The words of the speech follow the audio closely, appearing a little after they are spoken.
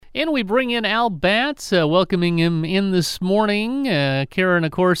And we bring in Al Batt, welcoming him in this morning. Karen,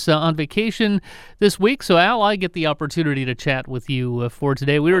 of course, on vacation this week. So, Al, I get the opportunity to chat with you for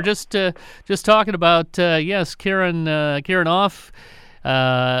today. We were just talking about, yes, Karen off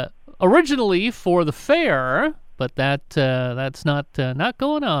originally for the fair, but that's not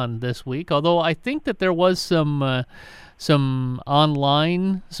going on this week. Although I think that there was some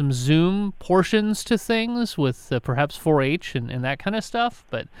online, some Zoom portions to things with perhaps 4-H and that kind of stuff,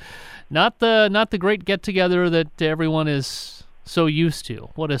 but not the great get-together that everyone is so used to.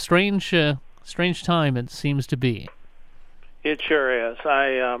 What a strange time it seems to be. It sure is.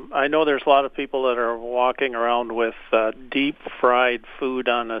 I know there's a lot of people that are walking around with deep-fried food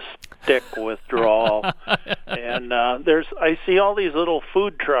on a stick withdrawal, and I see all these little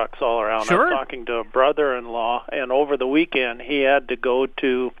food trucks all around. Sure. I'm talking to a brother-in-law, and over the weekend he had to go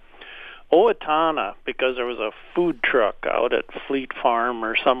to Owatonna because there was a food truck out at Fleet Farm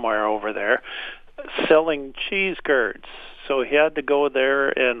or somewhere over there selling cheese curds. So he had to go there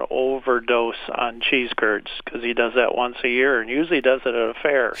and overdose on cheese curds because he does that once a year and usually does it at a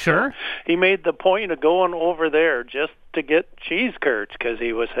fair. Sure. So he made the point of going over there just to get cheese curds because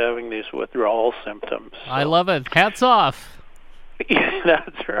he was having these withdrawal symptoms. So. I love it. Hats off. Yeah,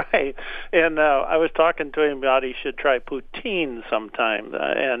 that's right. And I was talking to him about he should try poutine sometime,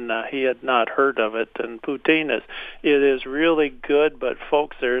 and he had not heard of it. And poutine is really good, but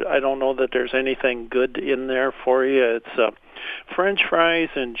folks, I don't know that there's anything good in there for you. It's French fries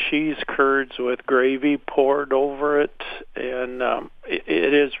and cheese curds with gravy poured over it, and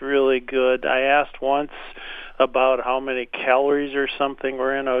it is really good. I asked once about how many calories or something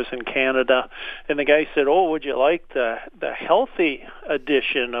were in. I was in Canada, and the guy said, "Oh, would you like the healthy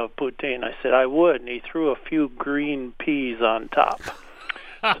edition of poutine?" I said, "I would," and he threw a few green peas on top.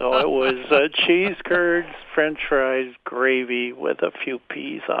 So it was cheese curds, French fries, gravy with a few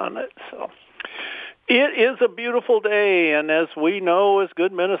peas on it. So it is a beautiful day, and as we know as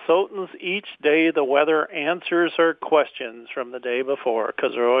good Minnesotans, each day the weather answers our questions from the day before,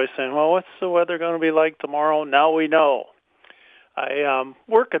 because we're always saying, well, what's the weather going to be like tomorrow? Now we know.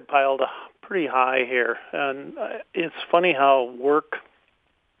 Work had piled pretty high here, and it's funny how work,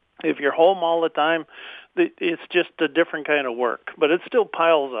 if you're home all the time, it's just a different kind of work, but it still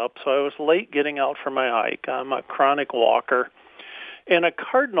piles up. So I was late getting out for my hike. I'm a chronic walker. And a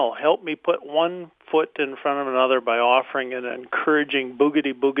cardinal helped me put one foot in front of another by offering an encouraging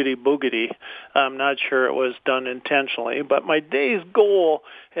boogity, boogity, boogity. I'm not sure it was done intentionally, but my day's goal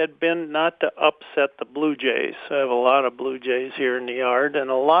had been not to upset the blue jays. I have a lot of blue jays here in the yard,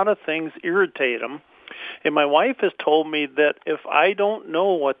 and a lot of things irritate them. And my wife has told me that if I don't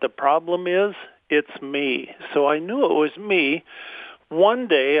know what the problem is, it's me. So I knew it was me. One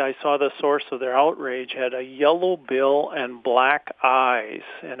day I saw the source of their outrage had a yellow bill and black eyes,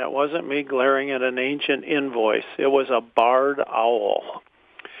 and it wasn't me glaring at an ancient invoice. It was a barred owl.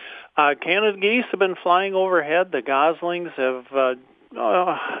 Canada geese have been flying overhead. The goslings have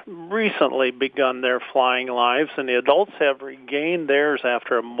recently begun their flying lives, and the adults have regained theirs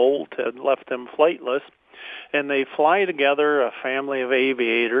after a molt had left them flightless, and they fly together, a family of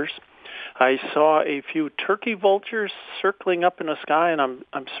aviators. I saw a few turkey vultures circling up in the sky, and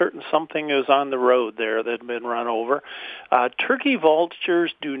I'm certain something is on the road there that had been run over. Turkey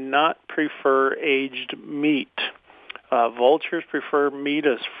vultures do not prefer aged meat. Vultures prefer meat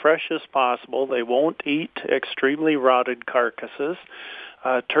as fresh as possible. They won't eat extremely rotted carcasses.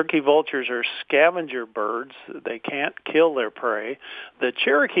 Turkey vultures are scavenger birds. They can't kill their prey. The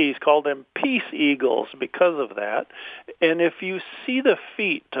Cherokees call them peace eagles because of that. And if you see the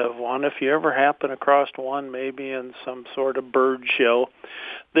feet of one, if you ever happen across one maybe in some sort of bird show,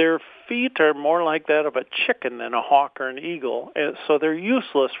 their feet are more like that of a chicken than a hawk or an eagle, so they're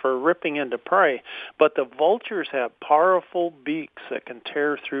useless for ripping into prey. But the vultures have powerful beaks that can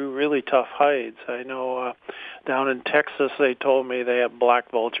tear through really tough hides. I know down in Texas they told me they have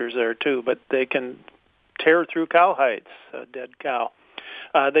black vultures there too, but they can tear through cow hides, a dead cow.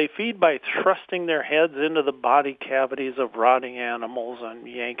 They feed by thrusting their heads into the body cavities of rotting animals and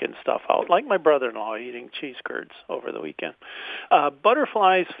yanking stuff out, like my brother-in-law eating cheese curds over the weekend.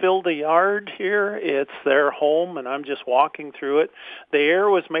 Butterflies fill the yard here. It's their home, and I'm just walking through it. The air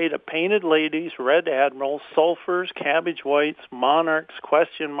was made of painted ladies, red admirals, sulfurs, cabbage whites, monarchs,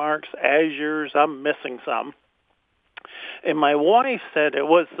 question marks, azures. I'm missing some. And my wife said it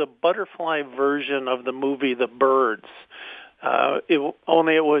was the butterfly version of the movie The Birds.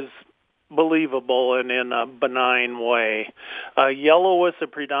 Only it was believable and in a benign way. Yellow was the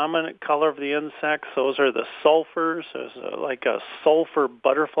predominant color of the insects. Those are the sulfurs. There's like a sulfur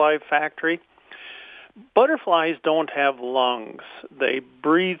butterfly factory. Butterflies don't have lungs. They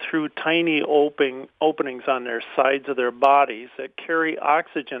breathe through tiny openings on their sides of their bodies that carry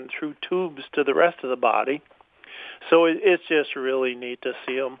oxygen through tubes to the rest of the body. So it's just really neat to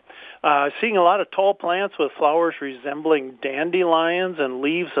see them. Seeing a lot of tall plants with flowers resembling dandelions and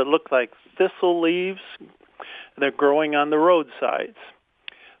leaves that look like thistle leaves. They're growing on the roadsides.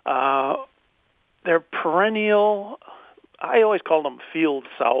 They're perennial. I always call them field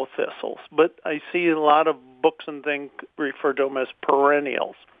sow thistles, but I see a lot of books and things refer to them as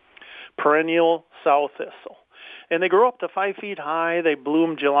perennials. Perennial sow thistle. And they grow up to 5 feet high. They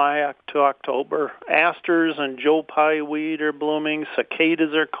bloom July to October. Asters and Joe Pye weed are blooming.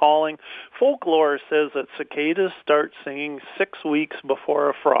 Cicadas are calling. Folklore says that cicadas start singing 6 weeks before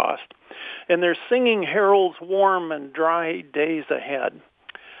a frost. And their singing heralds warm and dry days ahead.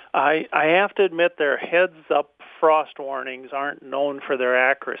 I have to admit their heads-up frost warnings aren't known for their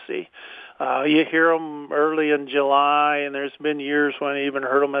accuracy. You hear them early in July, and there's been years when I even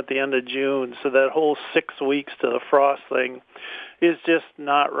heard them at the end of June. So that whole 6 weeks to the frost thing is just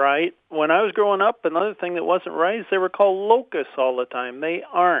not right. When I was growing up, another thing that wasn't right is they were called locusts all the time. They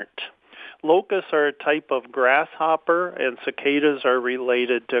aren't. Locusts are a type of grasshopper, and cicadas are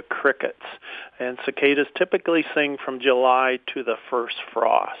related to crickets. And cicadas typically sing from July to the first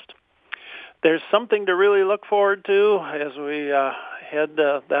frost. There's something to really look forward to as we head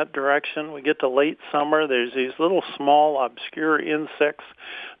that direction. We get to late summer. There's these little small obscure insects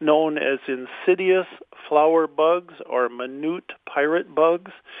known as insidious flower bugs or minute pirate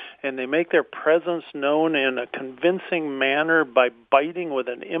bugs, and they make their presence known in a convincing manner by biting with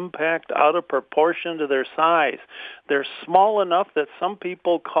an impact out of proportion to their size. They're small enough that some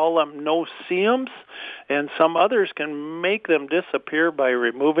people call them no-see-ums, and some others can make them disappear by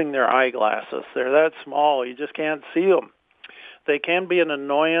removing their eyeglasses. They're that small, you just can't see them. They can be an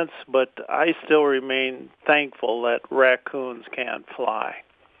annoyance, but I still remain thankful that raccoons can't fly.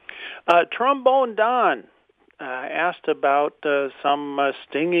 Trombone Don asked about some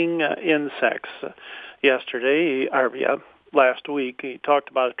stinging insects yesterday, last week. He talked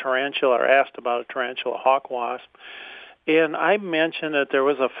about a tarantula, or asked about a tarantula hawk wasp. And I mentioned that there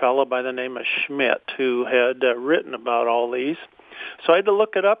was a fellow by the name of Schmidt who had written about all these. So I had to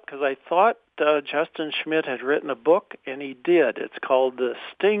look it up because I thought Justin Schmidt had written a book, and he did. It's called The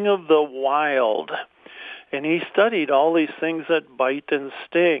Sting of the Wild. And he studied all these things that bite and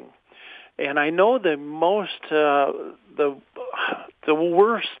sting. And I know the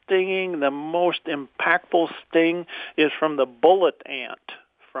worst stinging, the most impactful sting is from the bullet ant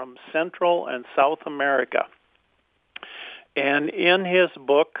from Central and South America. And in his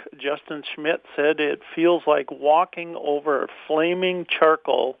book, Justin Schmidt said it feels like walking over flaming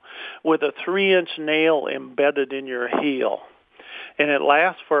charcoal with a 3-inch nail embedded in your heel. And it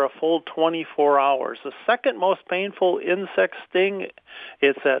lasts for a full 24 hours. The second most painful insect sting,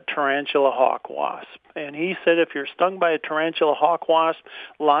 it's that tarantula hawk wasp. And he said if you're stung by a tarantula hawk wasp,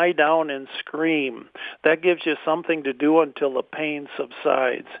 lie down and scream. That gives you something to do until the pain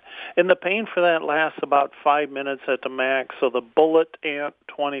subsides. And the pain for that lasts about 5 minutes at the max, so the bullet ant,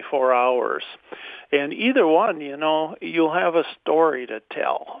 24 hours. And either one, you'll have a story to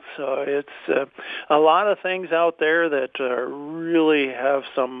tell. So it's a lot of things out there that really have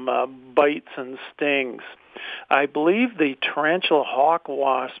some bites and stings. I believe the tarantula hawk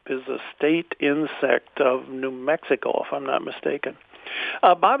wasp is a state insect of New Mexico, if I'm not mistaken.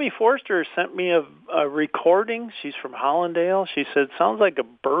 Bobby Forster sent me a recording. She's from Hollandale. She said, sounds like a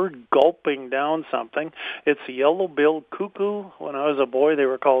bird gulping down something. It's a yellow-billed cuckoo. When I was a boy, they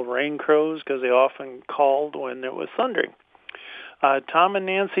were called rain crows because they often called when it was thundering. Tom and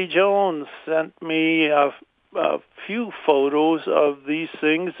Nancy Jones sent me a few photos of these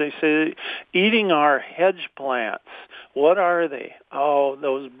things. They say eating our hedge plants. What are they? Oh,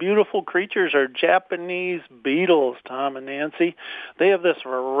 those beautiful creatures are Japanese beetles, Tom and Nancy. They have this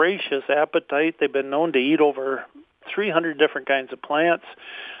voracious appetite. They've been known to eat over 300 different kinds of plants.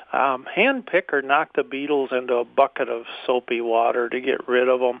 Handpick or knock the beetles into a bucket of soapy water to get rid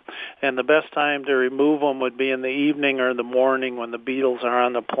of them. And the best time to remove them would be in the evening or the morning when the beetles are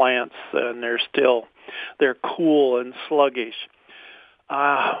on the plants and they're cool and sluggish.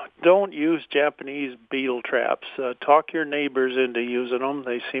 Don't use Japanese beetle traps. Talk your neighbors into using them.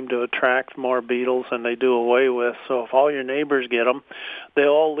 They seem to attract more beetles than they do away with. So if all your neighbors get them,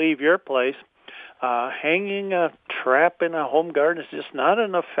 they'll all leave your place. Hanging a trap in a home garden is just not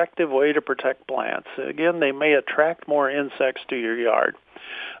an effective way to protect plants. Again, they may attract more insects to your yard.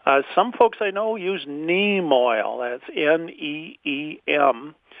 Some folks I know use neem oil. That's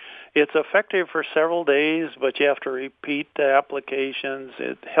Neem. It's effective for several days, but you have to repeat the applications.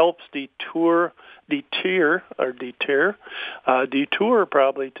 It helps deter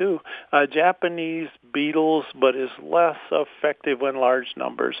probably too, Japanese beetles, but is less effective when large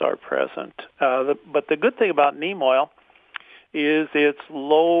numbers are present. But the good thing about neem oil is it's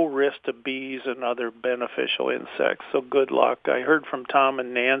low risk to bees and other beneficial insects. So good luck. I heard from Tom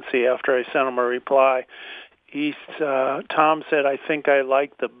and Nancy after I sent them a reply. Tom said, I think I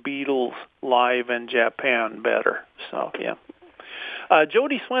like the beetles live in Japan better. So, yeah.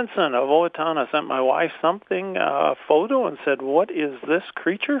 Jody Swenson of Owatonna sent my wife a photo, and said, what is this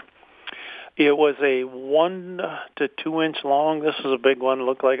creature? It was a 1 to 2 inch long, this was a big one, it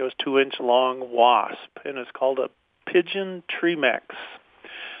looked like it was 2 inch long wasp, and it's called a pigeon tremex.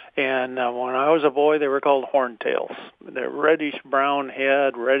 And when I was a boy, they were called horntails. They're reddish-brown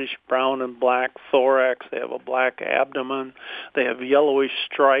head, reddish-brown and black thorax. They have a black abdomen. They have yellowish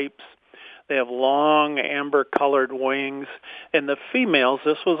stripes. They have long amber-colored wings. And the females,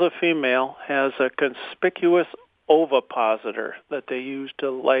 this was a female, has a conspicuous ovipositor that they use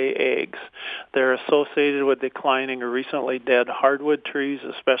to lay eggs. They're associated with declining or recently dead hardwood trees,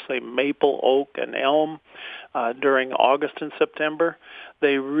 especially maple, oak, and elm, during August and September.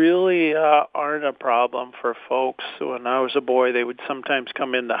 They really aren't a problem for folks. When I was a boy, they would sometimes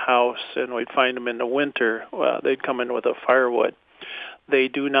come in the house, and we'd find them in the winter. They'd come in with a firewood. They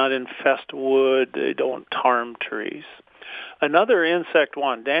do not infest wood. They don't harm trees. Another insect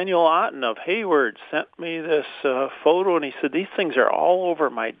one, Daniel Otten of Hayward sent me this photo, and he said, these things are all over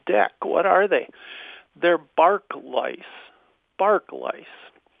my deck. What are they? They're bark lice. Bark lice.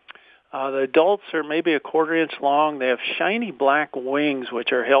 The adults are maybe a 1/4 inch long. They have shiny black wings,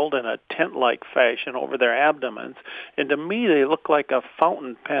 which are held in a tent-like fashion over their abdomens. And to me, they look like a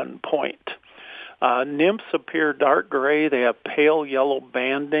fountain pen point. Nymphs appear dark gray. They have pale yellow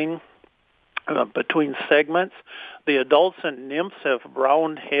banding between segments. The adults and nymphs have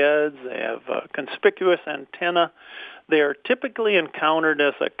round heads. They have conspicuous antennae. They are typically encountered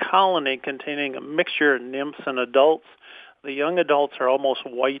as a colony containing a mixture of nymphs and adults. The young adults are almost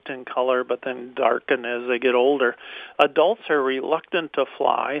white in color, but then darken as they get older. Adults are reluctant to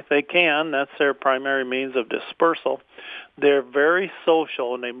fly. They can. That's their primary means of dispersal. They're very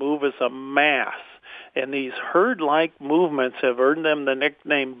social, and they move as a mass. And these herd-like movements have earned them the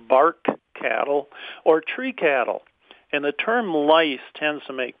nickname bark cattle or tree cattle. And the term lice tends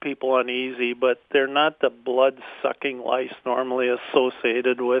to make people uneasy, but they're not the blood-sucking lice normally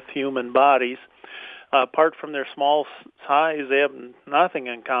associated with human bodies. Apart from their small size, they have nothing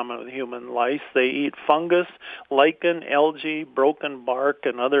in common with human lice. They eat fungus, lichen, algae, broken bark,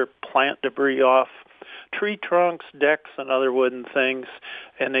 and other plant debris off tree trunks, decks, and other wooden things.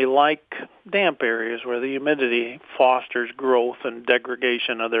 And they like damp areas where the humidity fosters growth and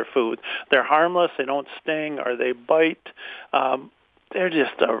degradation of their food. They're harmless. They don't sting or they bite. They're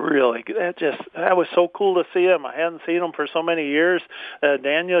just that was so cool to see them. I hadn't seen them for so many years.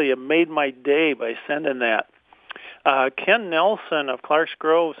 Daniel, you made my day by sending that. Ken Nelson of Clark's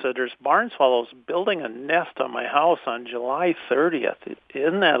Grove said there's barn swallows building a nest on my house on July 30th.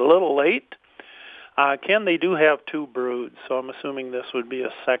 Isn't that a little late? Ken, they do have 2 broods, so I'm assuming this would be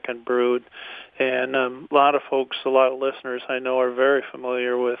a second brood. And a lot of listeners I know are very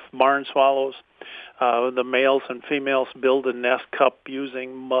familiar with barn swallows. The males and females build a nest cup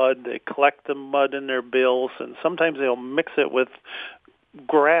using mud. They collect the mud in their bills, and sometimes they'll mix it with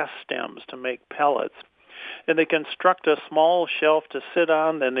grass stems to make pellets. And they construct a small shelf to sit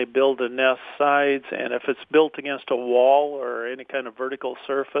on, then they build the nest sides, and if it's built against a wall or any kind of vertical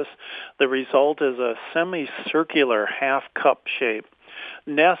surface, the result is a semicircular half-cup shape.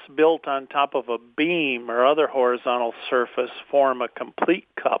 Nests built on top of a beam or other horizontal surface form a complete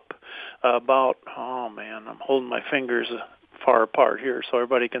cup about, I'm holding my fingers far apart here so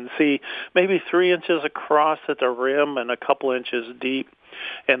everybody can see, maybe 3 inches across at the rim and a couple inches deep.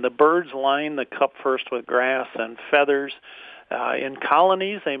 And the birds line the cup first with grass and feathers. In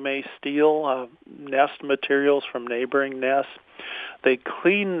colonies, they may steal nest materials from neighboring nests. They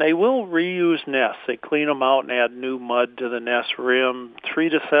will reuse nests. They clean them out and add new mud to the nest rim. 3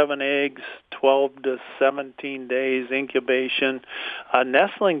 to 7 eggs, 12 to 17 days incubation.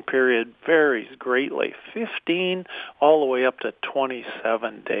 Nestling period varies greatly, 15 all the way up to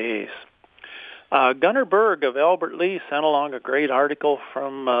 27 days. Gunnar Berg of Albert Lee sent along a great article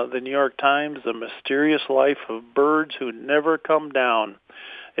from the New York Times, The Mysterious Life of Birds Who Never Come Down.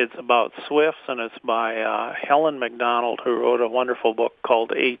 It's about swifts, and it's by Helen MacDonald, who wrote a wonderful book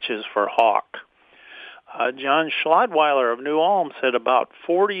called H is for Hawk. John Schlodweiler of New Ulm said, about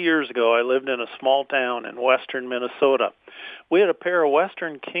 40 years ago, I lived in a small town in western Minnesota. We had a pair of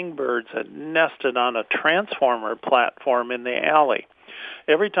western kingbirds that nested on a transformer platform in the alley.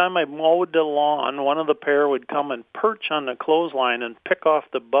 Every time I mowed the lawn, one of the pair would come and perch on the clothesline and pick off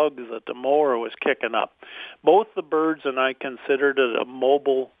the bugs that the mower was kicking up. Both the birds and I considered it a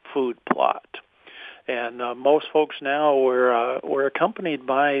mobile food plot. And most folks now, we're accompanied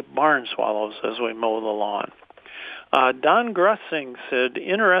by barn swallows as we mow the lawn. Don Grussing said,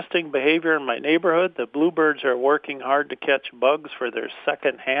 interesting behavior in my neighborhood. The bluebirds are working hard to catch bugs for their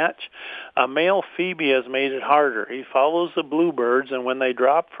second hatch. A male phoebe has made it harder. He follows the bluebirds, and when they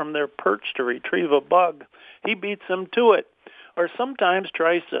drop from their perch to retrieve a bug, he beats them to it, or sometimes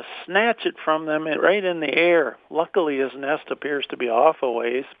tries to snatch it from them right in the air. Luckily, his nest appears to be off a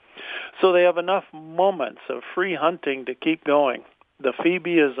ways, so they have enough moments of free hunting to keep going. The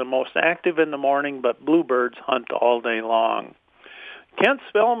phoebe is the most active in the morning, but bluebirds hunt all day long. Kent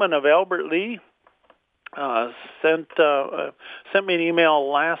Spellman of Albert Lee sent me an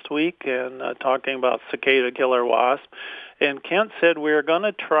email last week and talking about cicada killer wasp. And Kent said, we are going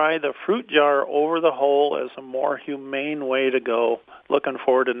to try the fruit jar over the hole as a more humane way to go. Looking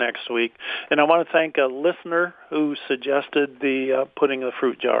forward to next week. And I want to thank a listener who suggested the putting the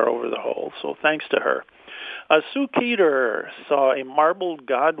fruit jar over the hole. So thanks to her. Sue Keeter saw a marbled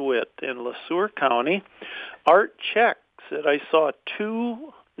godwit in LeSueur County. Art Check said, I saw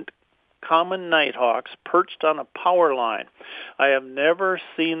two common nighthawks perched on a power line. I have never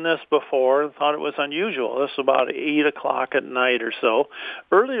seen this before and thought it was unusual. This was about 8 o'clock at night or so.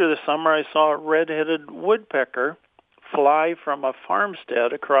 Earlier this summer, I saw a red-headed woodpecker fly from a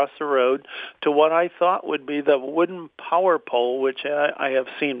farmstead across the road to what I thought would be the wooden power pole, which I have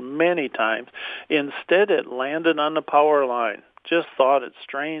seen many times. Instead, it landed on the power line. Just thought it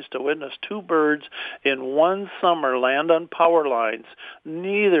strange to witness two birds in one summer land on power lines,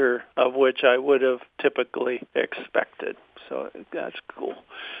 neither of which I would have typically expected. So that's cool.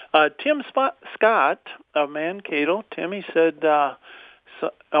 Tim Scott of Mankato, Timmy said,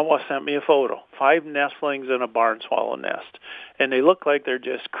 sent me a photo. 5 nestlings in a barn swallow nest, and they look like they're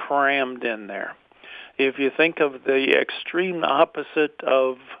just crammed in there. If you think of the extreme opposite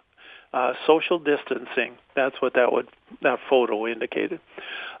of social distancing, that's what that photo indicated.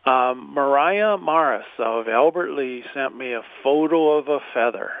 Mariah Morris of Albert Lee sent me a photo of a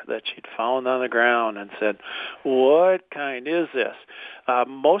feather that she'd found on the ground and said, what kind is this?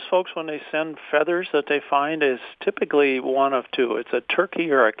 Most folks, when they send feathers that they find, is typically one of two. It's a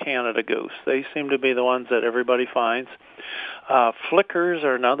turkey or a Canada goose. They seem to be the ones that everybody finds. Flickers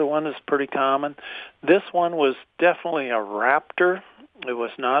are another one that's pretty common. This one was definitely a raptor. It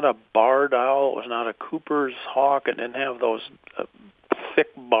was not a barred owl. It was not a Cooper's hawk. It didn't have those thick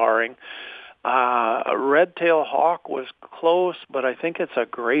barring. A red-tailed hawk was close, but I think it's a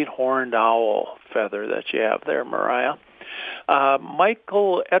great horned owl feather that you have there, Mariah.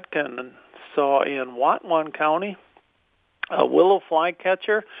 Michael Etkin saw in Whatwan County a willow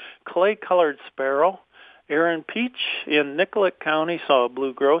flycatcher, clay-colored sparrow. Aaron Peach in Nicollet County saw a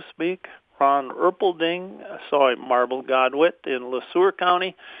blue grosbeak. Ron Erpelding saw a marbled godwit in LeSueur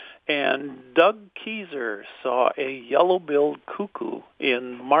County. And Doug Keyser saw a yellow-billed cuckoo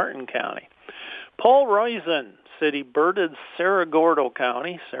in Martin County. Paul Roizen said he birded Cerro Gordo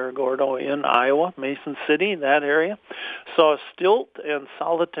County, Cerro Gordo in Iowa, Mason City, that area. Saw stilt and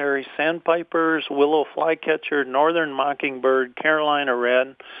solitary sandpipers, willow flycatcher, northern mockingbird, Carolina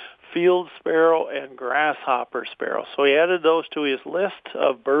red, field sparrow, and grasshopper sparrow. So he added those to his list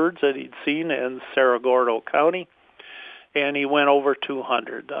of birds that he'd seen in Cerro Gordo County, and he went over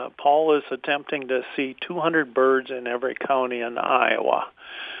 200. Paul is attempting to see 200 birds in every county in Iowa.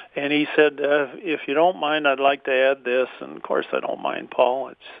 And he said, if you don't mind, I'd like to add this. And, of course, I don't mind,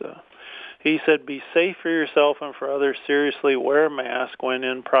 Paul. He said, be safe for yourself and for others. Seriously, wear a mask when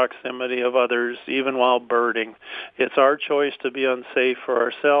in proximity of others, even while birding. It's our choice to be unsafe for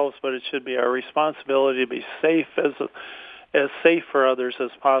ourselves, but it should be our responsibility to be safe as safe for others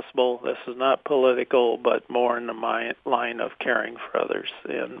as possible. This is not political, but more in the line of caring for others.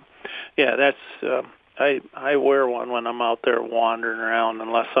 And, yeah, that's... I wear one when I'm out there wandering around,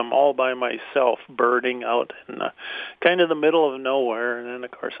 unless I'm all by myself birding out in kind of the middle of nowhere, and then,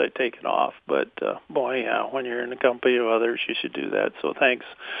 of course, I take it off. But, boy, yeah, when you're in the company of others, you should do that. So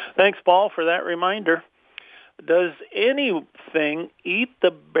thanks, Paul, for that reminder. Does anything eat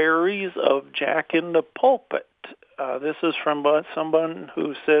the berries of Jack in the Pulpit? This is from someone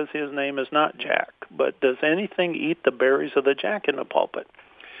who says his name is not Jack, but does anything eat the berries of the Jack in the Pulpit?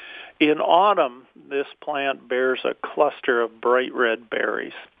 In autumn, this plant bears a cluster of bright red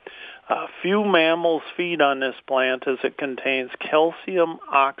berries. Few mammals feed on this plant as it contains calcium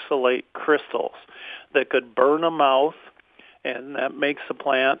oxalate crystals that could burn a mouth, and that makes the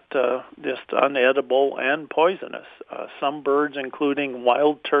plant just unedible and poisonous. Some birds, including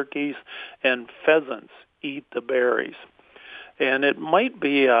wild turkeys and pheasants, eat the berries. And it might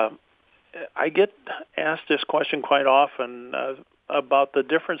be, I get asked this question quite often about the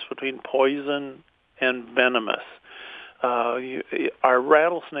difference between poison and venomous. Are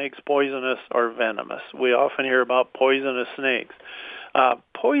rattlesnakes poisonous or venomous? We often hear about poisonous snakes.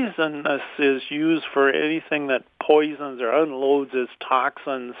 Poisonous is used for anything that poisons or unloads its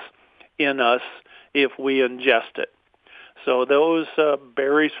toxins in us if we ingest it. So those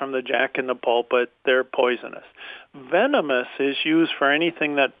berries from the jack in the pulpit, they're poisonous. Venomous is used for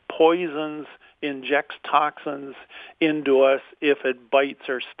anything that poisons, injects toxins into us if it bites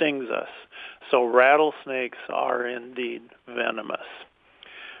or stings us. So rattlesnakes are indeed venomous.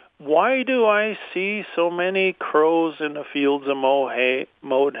 Why do I see so many crows in the fields of mowed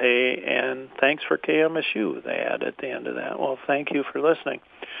hay? And thanks for KMSU, they add at the end of that. Well, thank you for listening.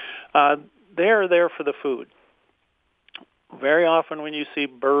 They're there for the food. Very often when you see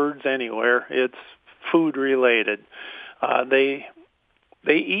birds anywhere, it's food related.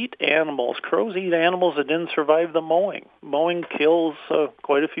 They eat animals. Crows eat animals that didn't survive the mowing. Mowing kills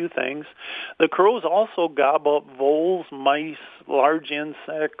quite a few things. The crows also gob up voles, mice, large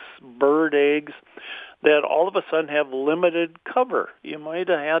insects, bird eggs that all of a sudden have limited cover. You might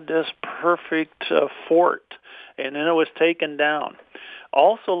have had this perfect fort, and then it was taken down.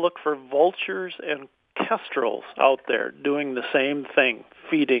 Also look for vultures and kestrels out there doing the same thing,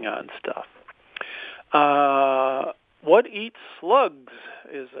 feeding on stuff. What eats slugs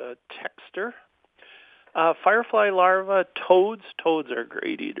is a texter. Firefly larvae, toads. Toads are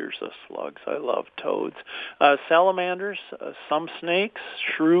great eaters of slugs. I love toads. Salamanders, some snakes,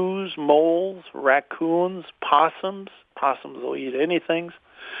 shrews, moles, raccoons, possums. Possums will eat anything.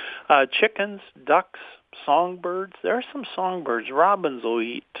 Chickens, ducks, songbirds. There are some songbirds. Robins will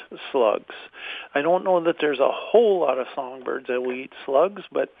eat slugs. I don't know that there's a whole lot of songbirds that will eat slugs,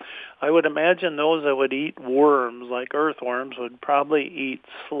 but I would imagine those that would eat worms, like earthworms, would probably eat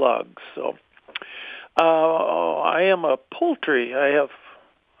slugs. So I am a poultry. I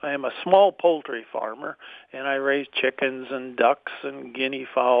am a small poultry farmer, and I raise chickens and ducks and guinea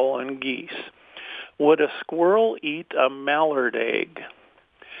fowl and geese. Would a squirrel eat a mallard egg?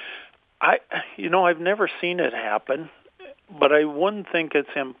 I've never seen it happen, but I wouldn't think it's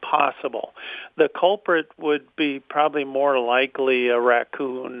impossible. The culprit would be probably more likely a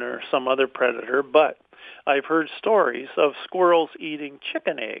raccoon or some other predator, but I've heard stories of squirrels eating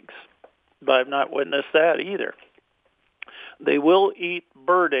chicken eggs, but I've not witnessed that either. They will eat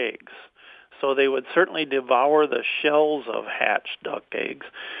bird eggs, so they would certainly devour the shells of hatched duck eggs.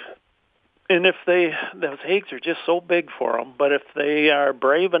 And if those eggs are just so big for them, but if they are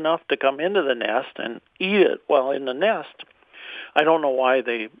brave enough to come into the nest and eat it while in the nest, I don't know why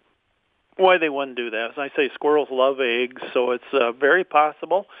they wouldn't do that. As I say, squirrels love eggs, so it's very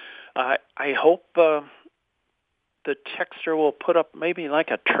possible. I hope the texter will put up maybe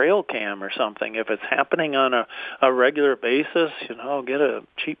like a trail cam or something. If it's happening on a regular basis, get a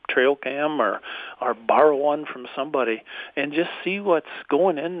cheap trail cam or borrow one from somebody and just see what's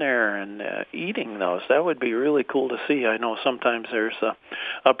going in there and eating those. That would be really cool to see. I know sometimes there's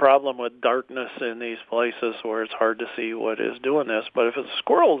a problem with darkness in these places where it's hard to see what is doing this, but if a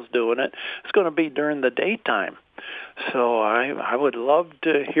squirrel's doing it, it's going to be during the daytime. So I would love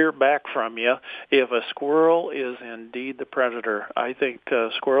to hear back from you if a squirrel is indeed the predator. I think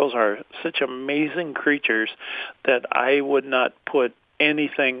squirrels are such amazing creatures that I would not put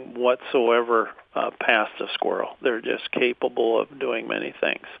anything whatsoever past a squirrel. They're just capable of doing many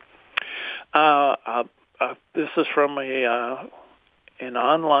things. This is from an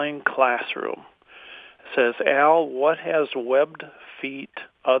online classroom. It says, Al, what has webbed feet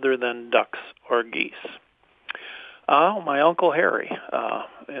other than ducks or geese? Oh, my Uncle Harry.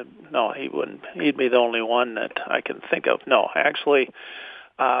 No, he wouldn't. He'd be the only one that I can think of. No, actually,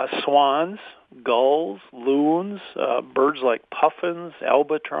 swans, gulls, loons, birds like puffins,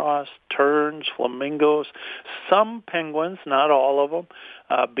 albatross, terns, flamingos, some penguins, not all of them,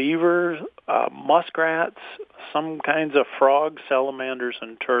 beavers, muskrats, some kinds of frogs, salamanders,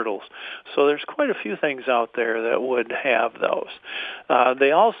 and turtles. So there's quite a few things out there that would have those.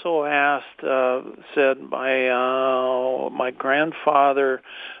 They also said my grandfather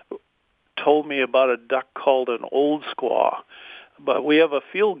told me about a duck called an old squaw, but we have a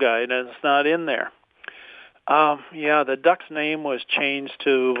field guide and it's not in there. Yeah, the duck's name was changed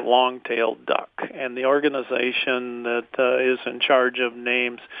to long-tailed duck, and the organization that is in charge of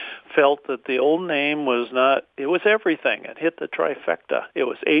names felt that the old name was not, it was everything. It hit the trifecta. It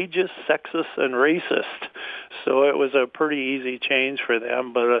was ageist, sexist, and racist. So it was a pretty easy change for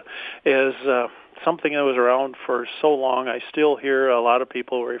them, but as something that was around for so long, I still hear a lot of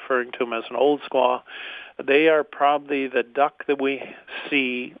people referring to them as an old squaw. They are probably the duck that we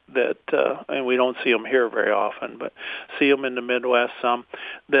see that, and we don't see them here very often, but see them in the Midwest some,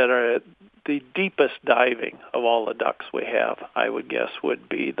 that are the deepest diving of all the ducks we have, I would guess, would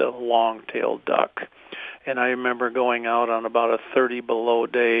be the long-tailed duck. And I remember going out on about a 30-below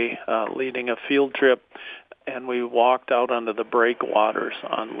day, leading a field trip, and we walked out onto the breakwaters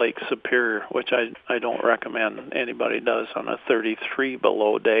on Lake Superior, which I don't recommend anybody does on a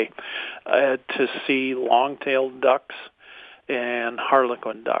 33-below day, to see long-tailed ducks and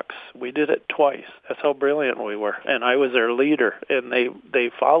harlequin ducks. We did it twice. That's how brilliant we were. And I was their leader, and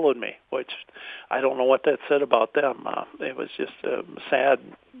they followed me, which I don't know what that said about them. It was just sad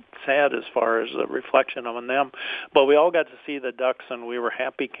as far as the reflection on them. But we all got to see the ducks, and we were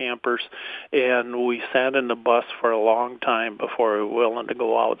happy campers, and we sat in the bus for a long time before we were willing to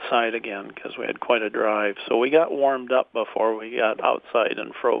go outside again because we had quite a drive. So we got warmed up before we got outside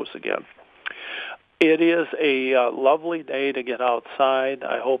and froze again. It is a lovely day to get outside.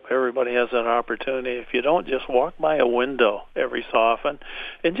 I hope everybody has that opportunity. If you don't, just walk by a window every so often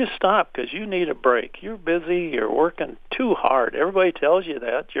and just stop because you need a break. You're busy. You're working too hard. Everybody tells you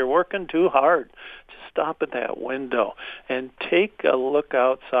that. You're working too hard. Just stop at that window and take a look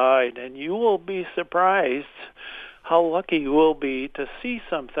outside, and you will be surprised how lucky you will be to see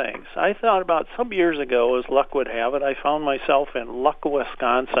some things. I thought about some years ago, as luck would have it, I found myself in Luck,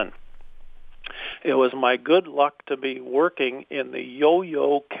 Wisconsin. It was my good luck to be working in the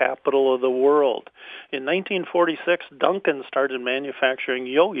yo-yo capital of the world. In 1946, Duncan started manufacturing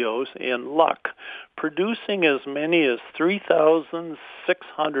yo-yos in Luck, producing as many as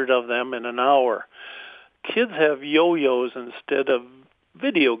 3,600 of them in an hour. Kids have yo-yos instead of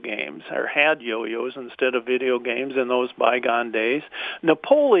video games, or had yo-yos instead of video games in those bygone days.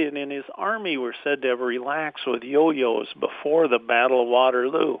 Napoleon and his army were said to have relaxed with yo-yos before the Battle of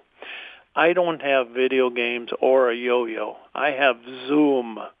Waterloo. I don't have video games or a yo-yo. I have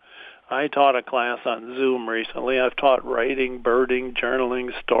Zoom. I taught a class on Zoom recently. I've taught writing, birding,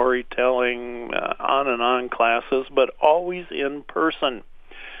 journaling, storytelling, on and on classes, but always in person.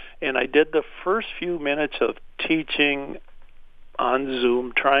 And I did the first few minutes of teaching on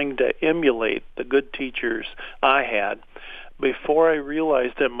Zoom, trying to emulate the good teachers I had, before I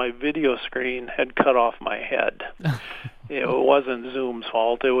realized that my video screen had cut off my head. It wasn't Zoom's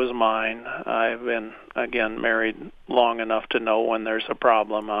fault. It was mine. I've been, again, married long enough to know when there's a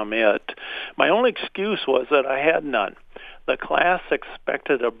problem, I'm it. My only excuse was that I had none. The class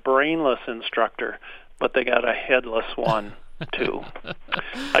expected a brainless instructor, but they got a headless one, too.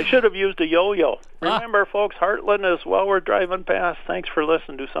 I should have used a yo-yo. Remember, folks, Heartland is while we're driving past. Thanks for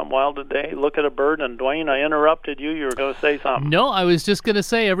listening to Some Wild Today. Look at a bird. And, Dwayne, I interrupted you. You were going to say something. No, I was just going to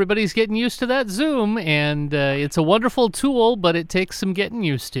say everybody's getting used to that Zoom, and it's a wonderful tool, but it takes some getting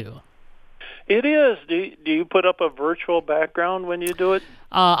used to. It is. Do you put up a virtual background when you do it?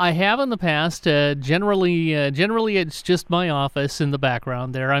 I have in the past. Generally, it's just my office in the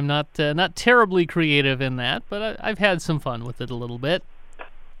background there. I'm not terribly creative in that, but I've had some fun with it a little bit.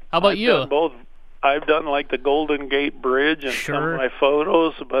 How about you? Done both. I've done like the Golden Gate Bridge and some of my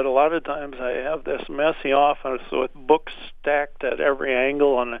photos, but a lot of times I have this messy office with books stacked at every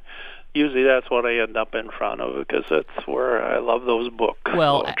angle, and usually that's what I end up in front of because that's where I love those books.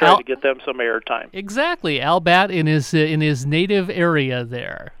 Well, so try to get them some airtime. Exactly, Al Batt in his native area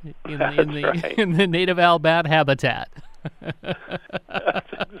there, in the native Al Batt habitat. That's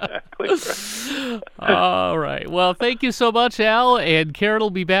exactly right. All right. Well, thank you so much, Al, and Karen will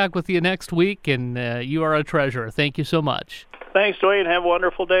be back with you next week, and you are a treasure. Thank you so much. Thanks, Dwayne. Have a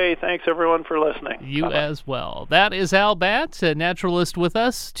wonderful day. Thanks, everyone, for listening. You Bye-bye. as well. That is Al Batt, a naturalist with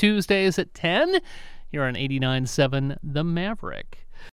us, Tuesdays at 10. You're on 89.7 The Maverick.